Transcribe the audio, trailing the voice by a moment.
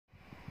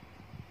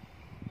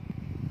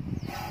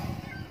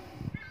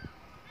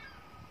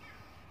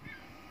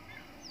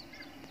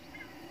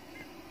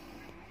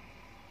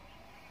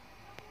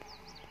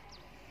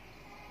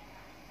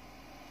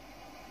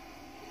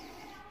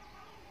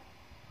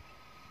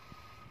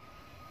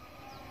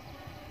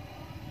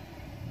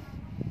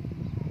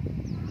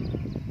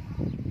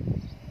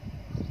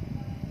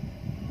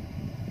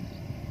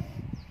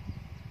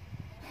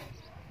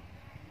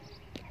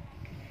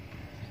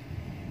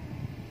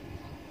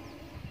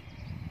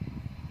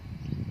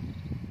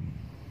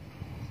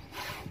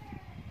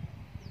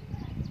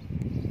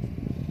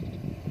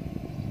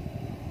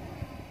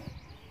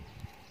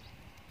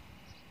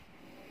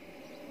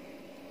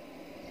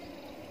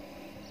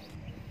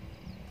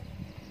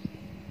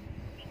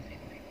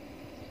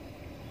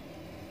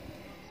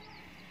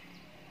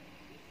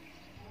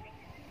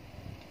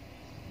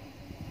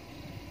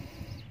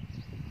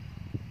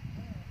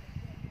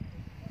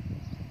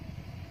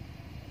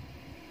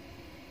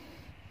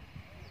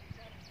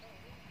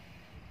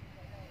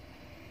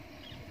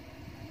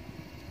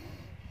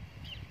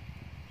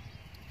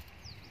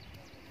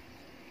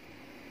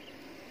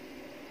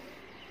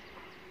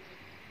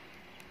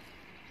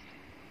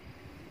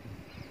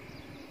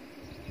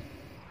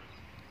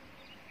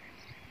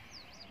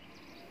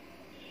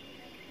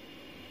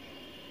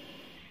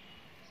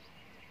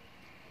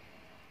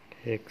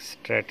एक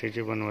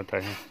स्ट्रॅटेजी बनवत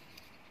आहे.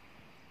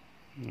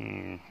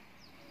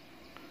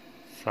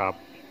 साप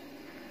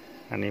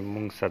आणि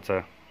मुंगसाचा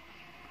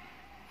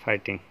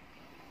fighting.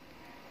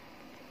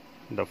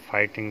 The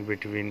fighting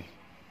between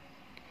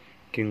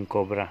King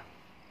Cobra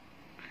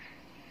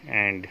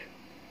and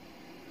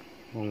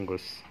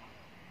Mongoose.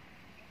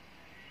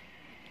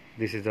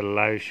 This is a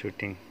live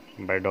shooting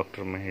by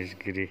Dr. Mahesh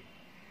Giri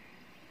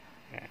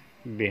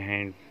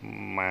behind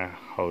my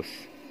house.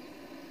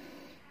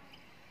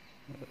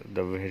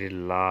 The very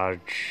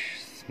large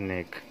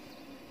snake.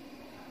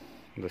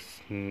 The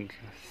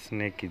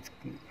snake is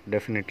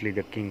definitely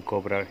the King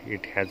Cobra.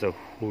 It has a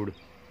hood.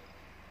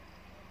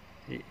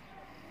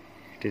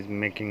 It is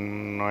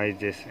making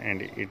noises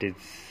and it is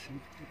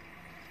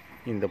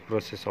in the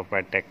process of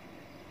attack.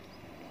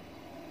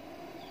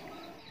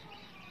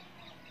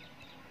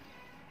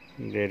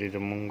 There is a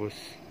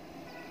mongoose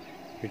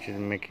which is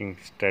making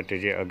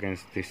strategy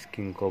against this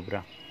King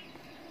Cobra,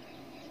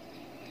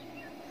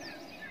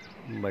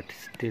 but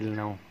still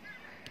now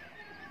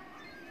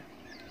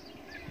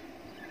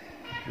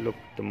look,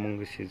 the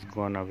mongoose is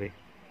gone away.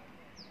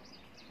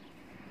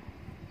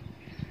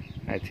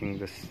 I think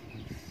the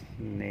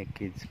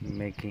snake is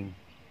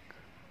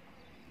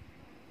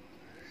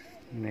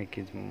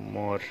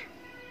more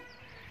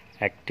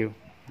active.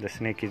 The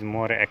snake is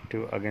more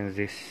active against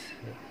this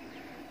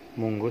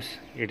mongoose.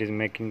 It is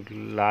making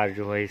large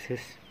voices.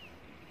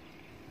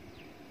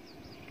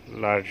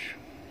 The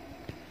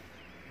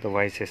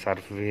voices are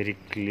very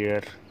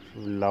clear,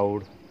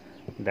 loud.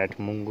 That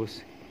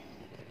mongoose.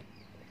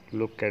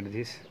 Look at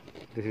this.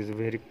 This is a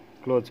very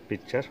close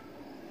picture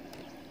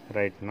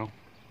right now.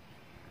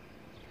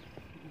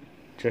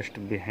 Just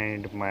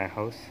behind my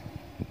house.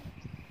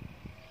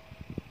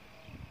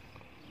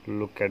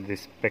 Look at the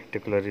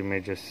spectacular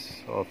images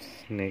of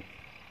snake.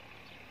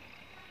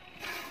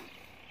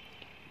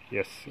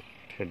 Yes, it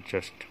had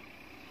just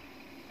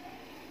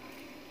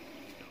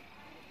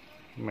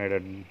made a.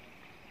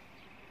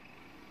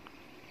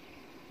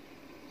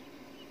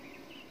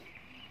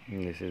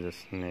 This is a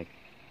snake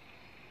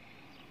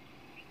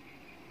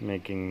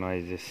making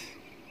noises.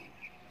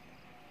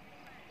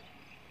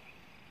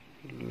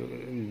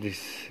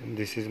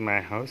 This is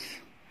my house,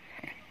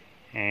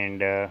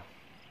 and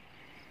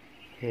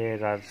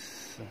here are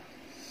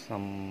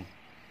some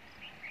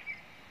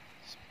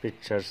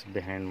pictures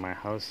behind my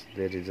house.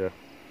 There is a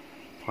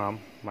farm.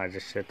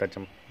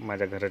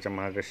 माझ्या घराच्या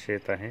मागे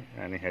शेत आहे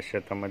आणि ह्या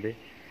शेतामध्ये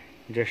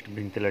just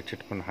भिंतीला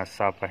चिटकून हा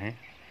साप आहे.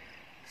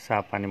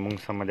 साप आणि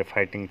मुंगसामध्ये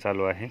फायटिंग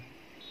चालू आहे.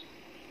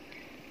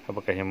 हा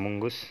बघा, हे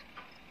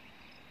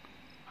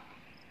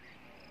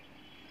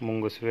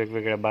मुंगूस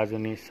वेगवेगळ्या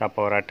बाजूनी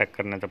सापावर अटॅक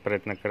करण्याचा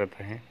प्रयत्न करत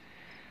आहे,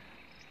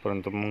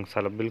 परंतु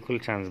मुंगसाला बिलकुल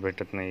चान्स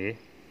भेटत नाहीये.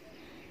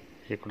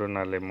 इकडून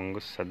आले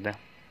मंगूस. सध्या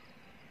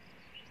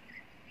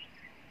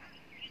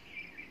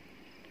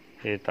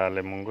येत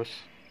आले मंगूस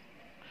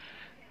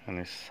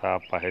आणि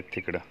साप आहे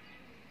तिकडं.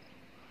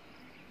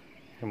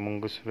 हे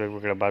मंगूस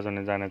वेगवेगळ्या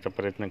बाजूने जाण्याचा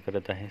प्रयत्न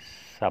करत आहे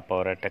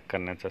सापावर अटॅक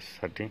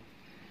करण्यासाठी.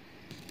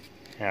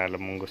 हे आलं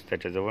मंगूस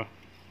त्याच्याजवळ.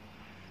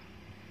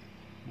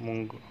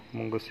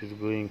 Mongoose is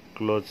going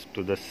close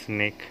to the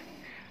snake.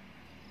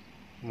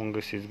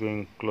 Mongoose is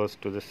going close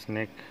to the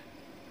snake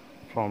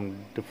from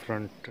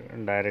different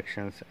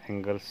directions,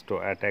 angles to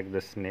attack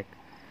the snake.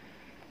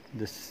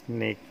 The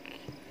snake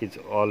is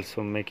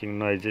also making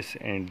noises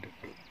and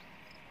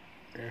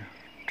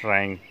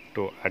trying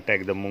to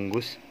attack the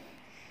mongoose.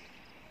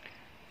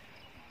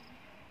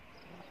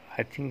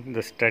 I think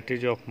the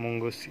strategy of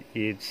mongoose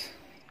is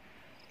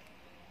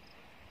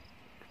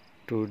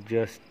to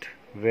just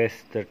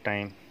waste the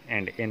time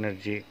and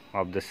energy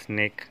of the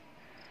snake,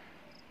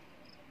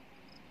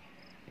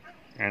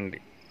 and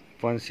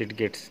once it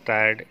gets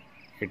tired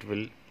it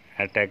will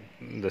attack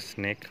the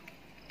snake.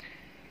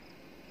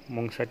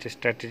 मुंगसाची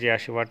strategy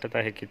अशी वाटत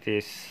आहे की ते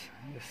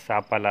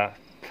सापाला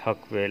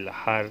थकवेल.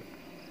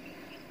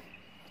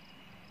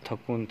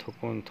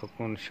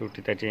 थकून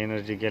शेवटी त्याची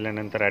energy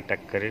गेल्यानंतर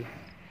attack करेल.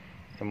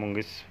 हे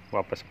मुंगीस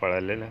वापस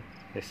पळालेलं.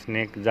 हे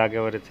स्नेक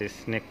जागेवरच आहे.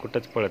 स्नेक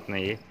कुठंच पळत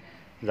नाही आहे,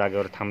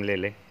 जागेवर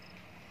थांबलेले.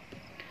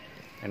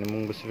 आणि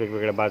मुंगूस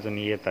वेगवेगळ्या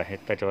बाजूनी येत आहे,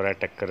 त्याच्यावर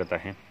अटॅक करत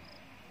आहे.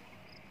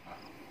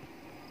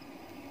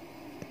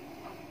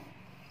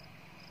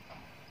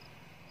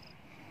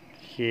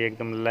 ही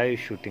एकदम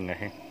लाईव्ह शूटिंग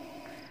आहे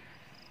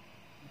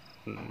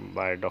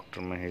बाय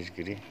डॉक्टर महेश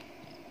गिरी.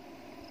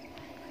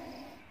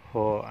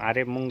 हो,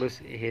 अरे मुंगूस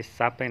हे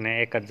साप आहे ना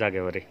एकाच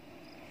जागेवर आहे.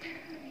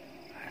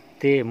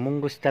 ते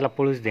मुंगूस त्याला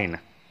पळूच देईना.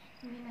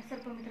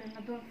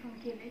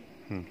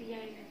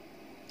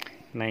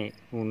 नाही,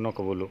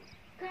 नको बोलू.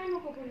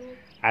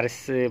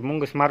 अरे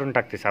मुंगूस मारून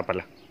टाकते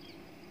सापाला.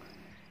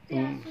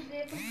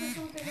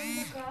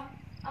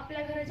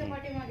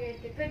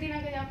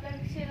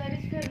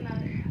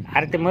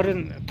 अरे ते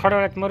मरून थोड्या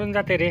वेळात मरून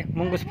जाते रे.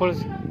 मुंगूस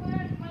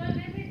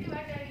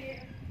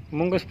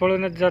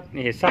पळूनच जात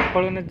नाही. हे साप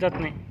पळूनच जात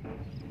नाही.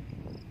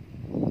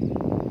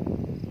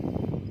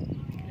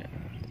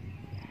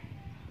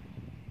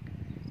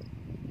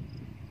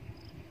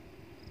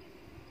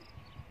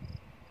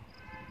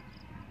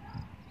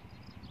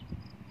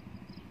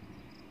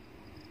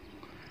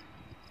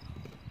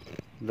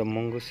 The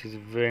mongoose is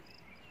very.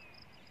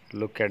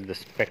 Look at the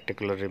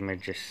spectacular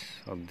images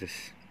of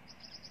this.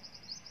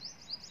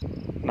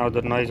 Now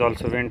the noise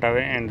also went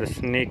away and the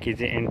snake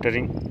is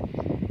entering.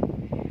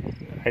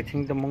 I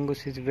think the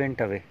mongoose is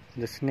went away.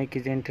 The snake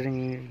is entering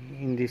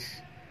in this.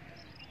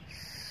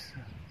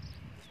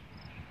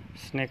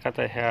 Snake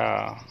आता ह्या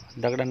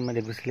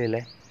दगडांमध्ये घुसलेला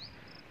आहे.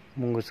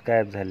 मुंगूस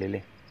गायब झालेले.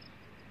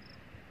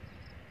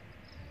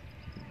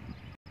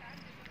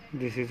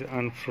 This is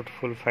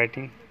unfruitful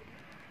fighting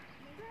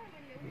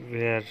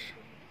where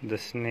the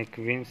snake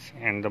wins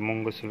and the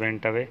mongoose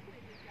went away.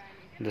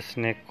 The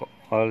snake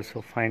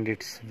also find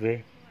its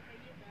way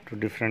to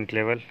different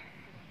level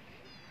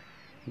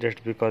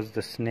just because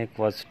the snake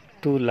was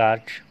too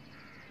large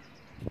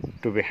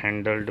to be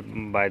handled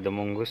by the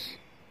mongoose.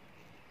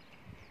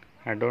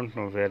 I don't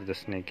know where the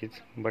snake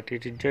is, but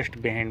it is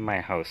just behind my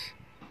house.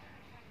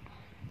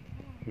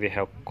 We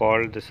have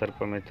called the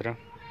Sarpmitra,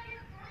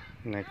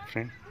 next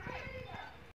friend.